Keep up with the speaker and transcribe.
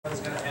Going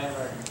to have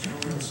our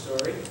children's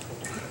story.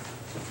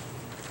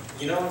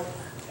 You know,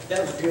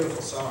 that was a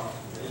beautiful song.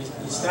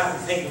 You stop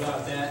and think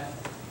about that.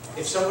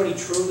 If somebody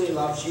truly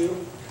loves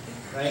you,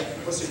 right,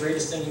 what's the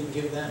greatest thing you can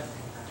give them?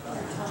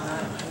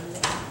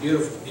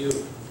 Beautiful,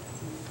 beautiful.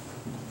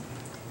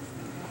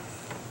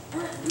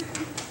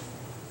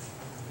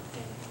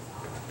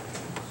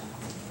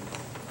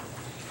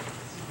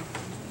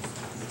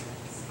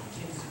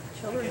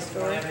 Children's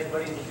story. Want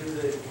anybody to do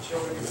the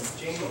children's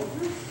jingle?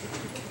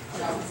 You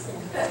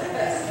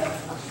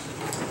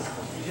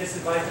just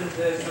invited them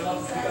to come up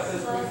and pick up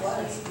those blue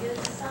flags.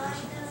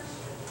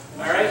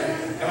 All right,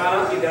 come on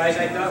up, you guys.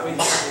 I thought we'd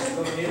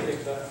go to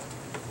music, but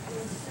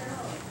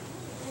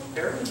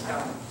Ferolyn's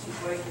coming. She's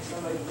waiting for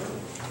somebody to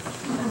move.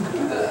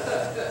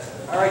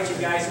 All right, you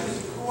guys.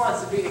 Who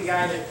wants to be the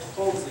guy that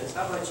holds this?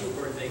 How about you,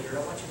 birthday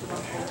girl? Why don't you come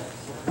up and hold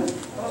this?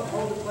 Come up and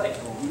hold the plate.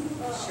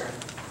 Sure.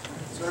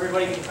 So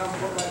everybody can come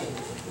put money.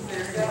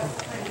 There you go.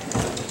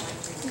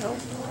 No.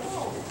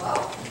 Oh,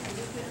 wow.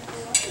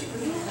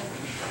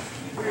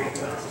 Very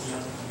good.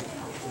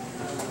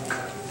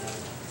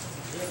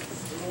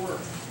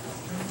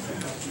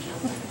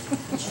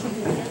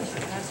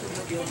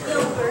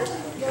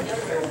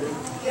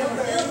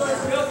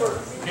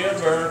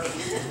 Gilbert.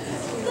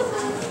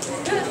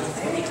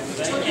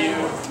 Thank you.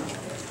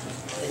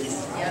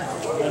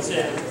 That's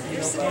it.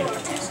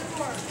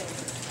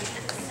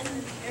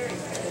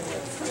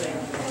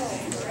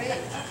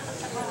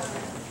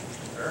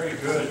 Very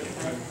good.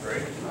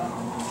 Great.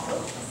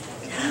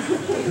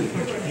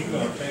 You're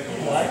going to take a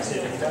flight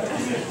sitting.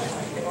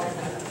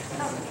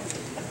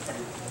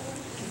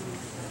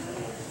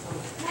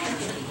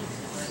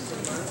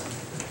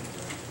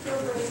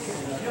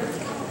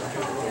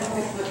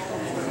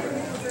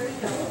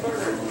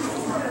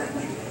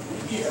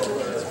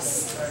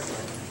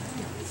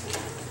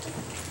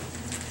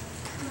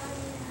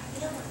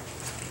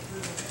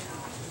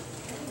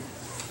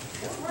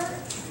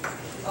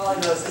 All I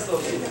know is this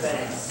little kid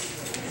thanks.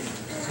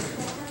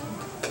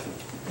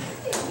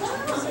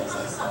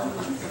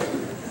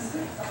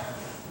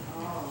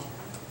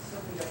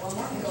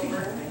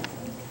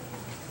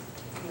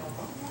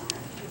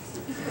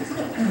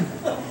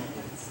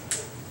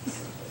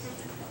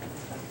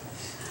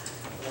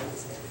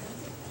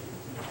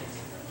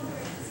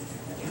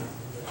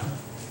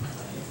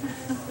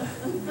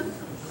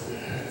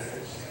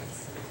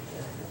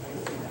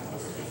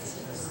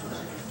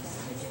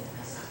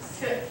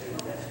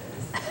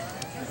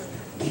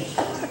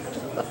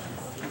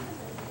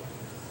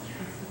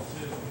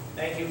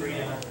 Thank you,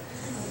 Brianna.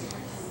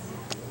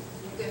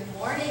 Good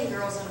morning,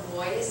 girls and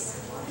boys.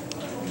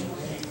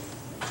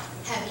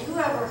 Have you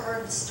ever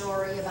heard the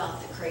story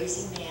about the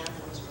crazy man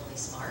that was really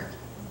smart?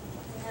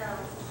 No.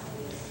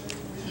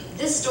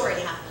 This story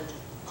happened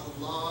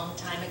a long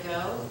time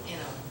ago in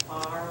a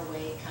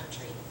faraway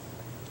country.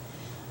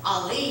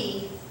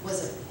 Ali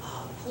was a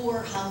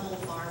poor, humble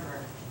farmer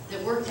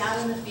that worked out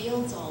in the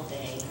fields all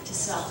day to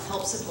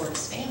help support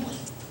his family.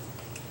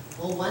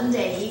 Well, one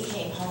day he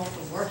came home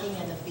from working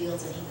in the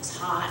fields and he was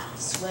hot and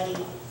sweaty,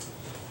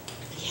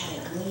 but he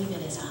had a gleam in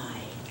his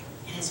eye,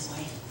 and his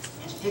wife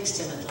had fixed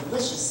him a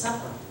delicious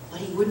supper, but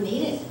he wouldn't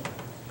eat it.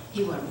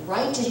 He went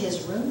right to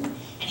his room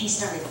and he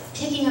started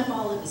picking up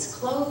all of his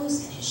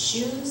clothes and his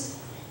shoes,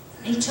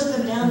 and he took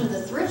them down to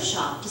the thrift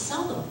shop to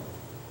sell them.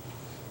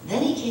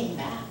 Then he came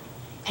back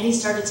and he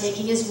started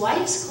taking his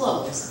wife's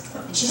clothes,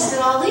 and she said,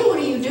 "Ali, what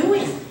are you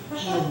doing?"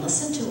 He didn't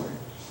listen to her,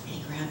 and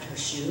he grabbed her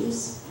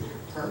shoes,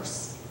 her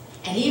purse,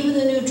 and even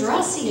the new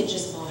dress he had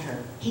just bought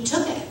her. He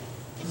took it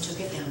and took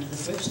it down to the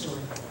thrift store.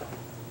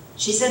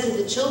 She said to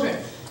the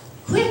children,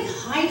 "Quick,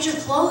 hide your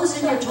clothes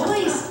and your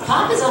toys.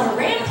 Papa's on a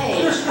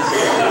rampage."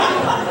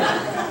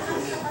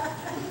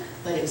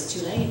 But it was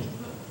too late.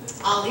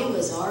 Ali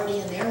was already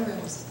in their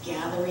rooms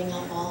gathering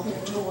up all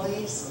their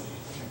toys,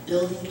 their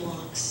building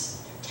blocks,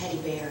 their teddy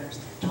bears,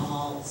 their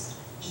dolls.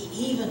 He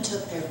even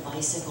took their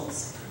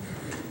bicycles.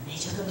 And he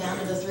took them down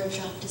to the thrift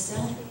shop to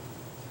sell.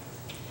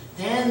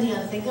 Then the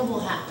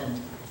unthinkable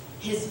happened.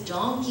 His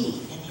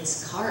donkey and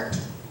his cart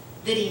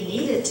that he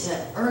needed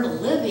to earn a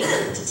living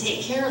to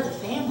take care of the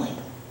family,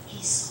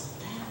 he sold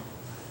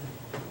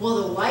that.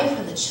 Well, the wife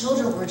and the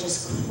children were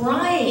just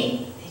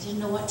crying. They didn't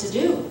know what to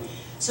do.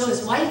 So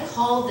his wife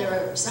called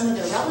some of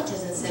their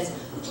relatives and said,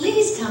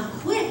 "Please come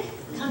quick.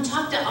 Come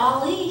talk to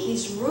Ali.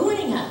 He's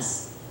ruining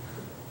us."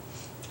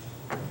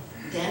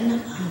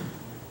 Then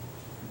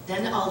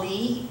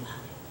Ali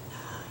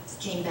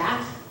came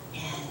back,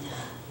 and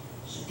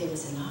there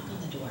was a knock on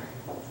the door.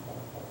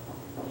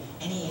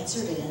 And he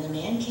answered it, and a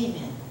man came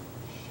in.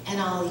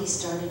 And Ali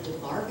started to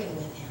bargain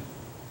with him.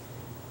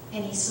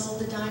 And he sold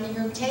the dining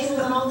room table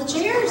and all the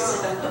chairs.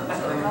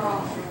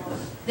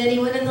 Then he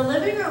went in the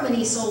living room and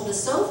he sold the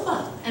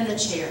sofa and the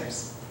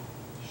chairs.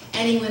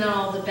 And he went on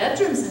all the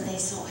bedrooms and he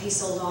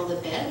sold all the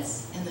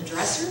beds and the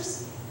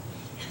dressers.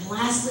 And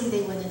lastly,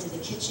 they went into the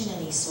kitchen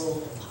and he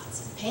sold the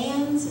pots and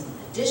pans and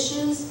the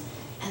dishes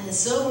and the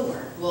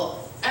silverware.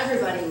 Well,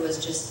 everybody was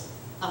just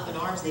up in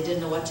arms. They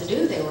didn't know what to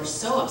do. They were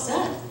so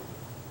upset.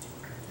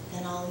 But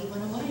then Ali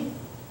went away.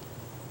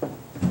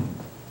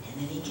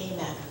 then he came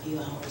back a few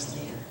hours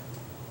later.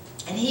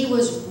 And he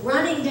was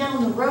running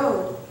down the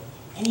road,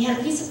 and he had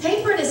a piece of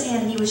paper in his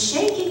hand, and he was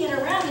shaking it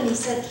around, and he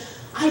said,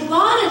 I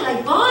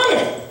bought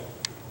it.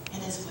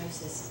 And his wife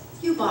says,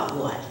 you bought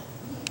what?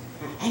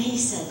 And he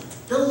said,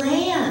 the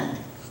land.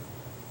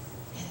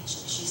 And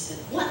she said,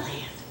 what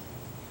land?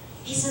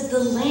 He said, the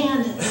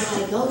land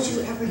that I go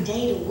to every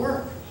day to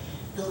work,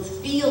 the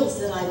fields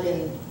that I've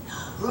been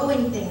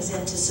growing things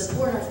in to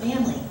support our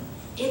family.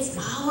 It's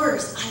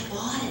ours. I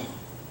bought it.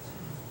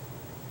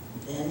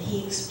 Then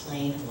he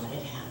explained what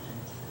had happened.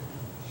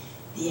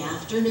 The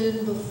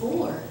afternoon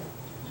before,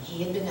 when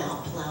he had been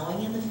out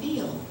plowing in the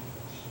field,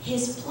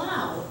 his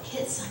plow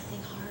hit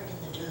something hard in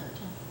the dirt.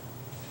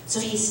 So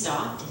he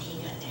stopped and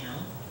he got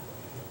down,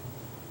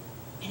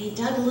 and he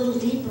dug a little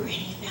deeper and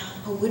he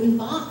found a wooden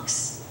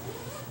box.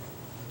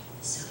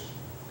 So he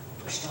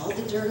pushed all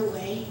the dirt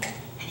away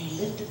and he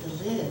lifted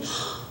the lid.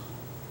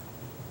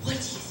 What do you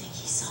think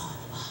he saw in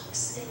the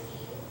box?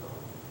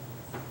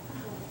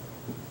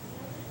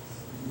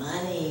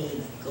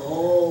 Money,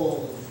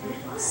 gold,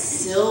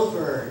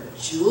 silver,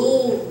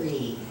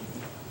 jewelry.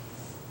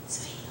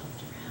 So he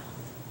looked around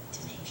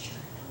to make sure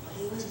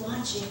nobody was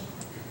watching,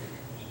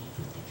 and he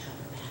put the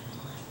cover back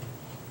on.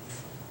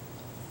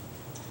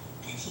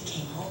 Then he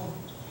came home,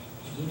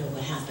 and you know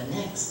what happened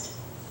next.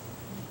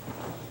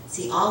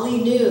 See, all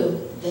he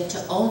knew that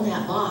to own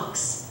that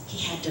box, he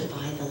had to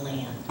buy the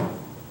land.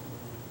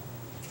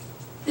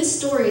 This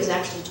story is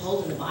actually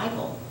told in the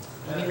Bible.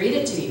 Let me read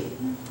it to you.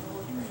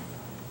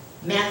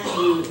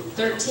 Matthew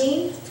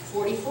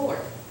 13:44.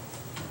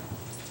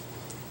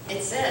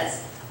 It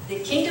says, the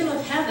kingdom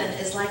of heaven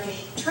is like a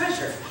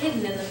treasure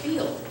hidden in the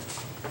field,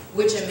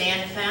 which a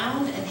man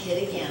found and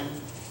hid again.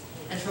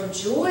 And from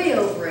joy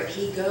over it,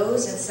 he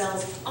goes and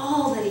sells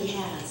all that he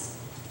has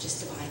just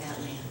to buy that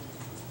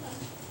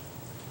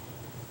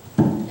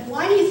land. And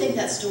why do you think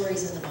that story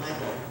is in the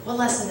Bible? What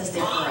lesson is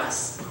there for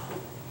us?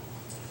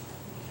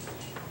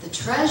 The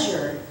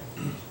treasure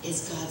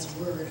is God's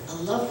word, a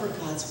love for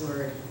God's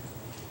word.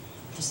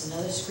 There's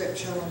another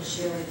scripture I want to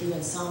share with you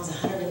in Psalms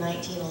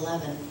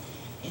 119:11.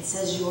 It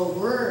says, your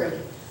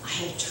word I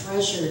have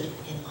treasured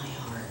in my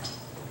heart.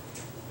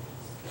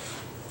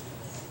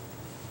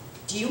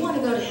 Do you want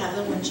to go to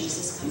heaven when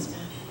Jesus comes back?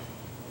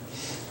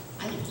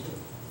 I do.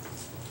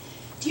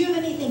 Do you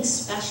have anything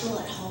special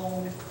at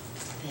home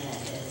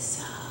that is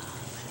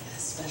like a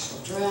special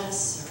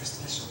dress or a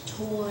special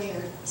toy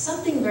or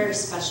something very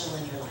special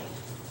in your life?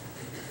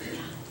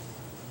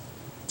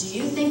 Do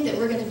you think that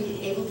we're going to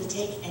be able to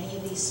take any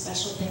of these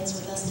special things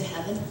with us to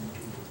heaven?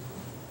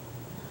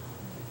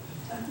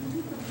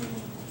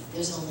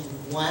 There's only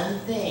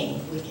one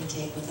thing we can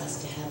take with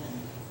us to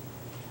heaven.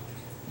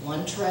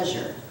 One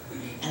treasure.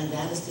 And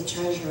that is the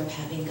treasure of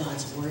having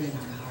God's word in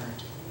our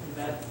heart.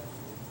 Amen.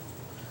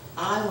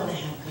 I want to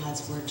have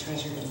God's word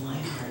treasured in my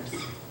heart.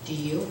 Do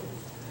you?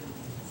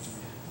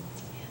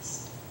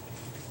 Yes.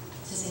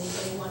 Does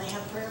anybody want to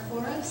have prayer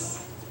for us?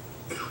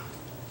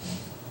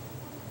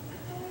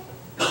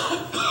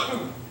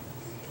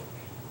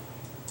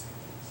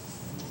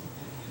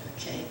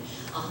 Okay,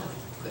 I'll have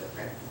a quick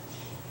prayer.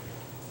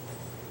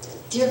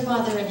 Dear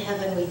Father in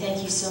heaven, we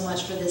thank you so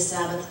much for this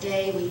Sabbath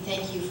day. We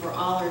thank you for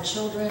all our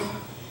children.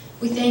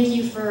 We thank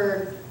you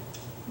for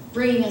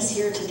bringing us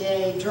here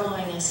today,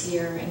 drawing us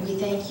here, and we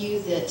thank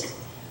you that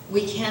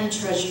we can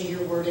treasure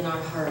your word in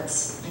our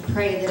hearts. I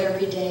pray that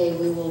every day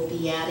we will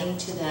be adding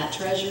to that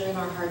treasure in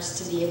our hearts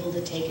to be able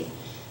to take it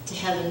to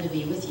heaven to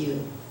be with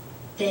you.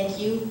 Thank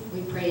you.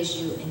 We praise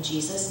you in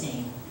Jesus'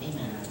 name.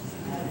 Amen.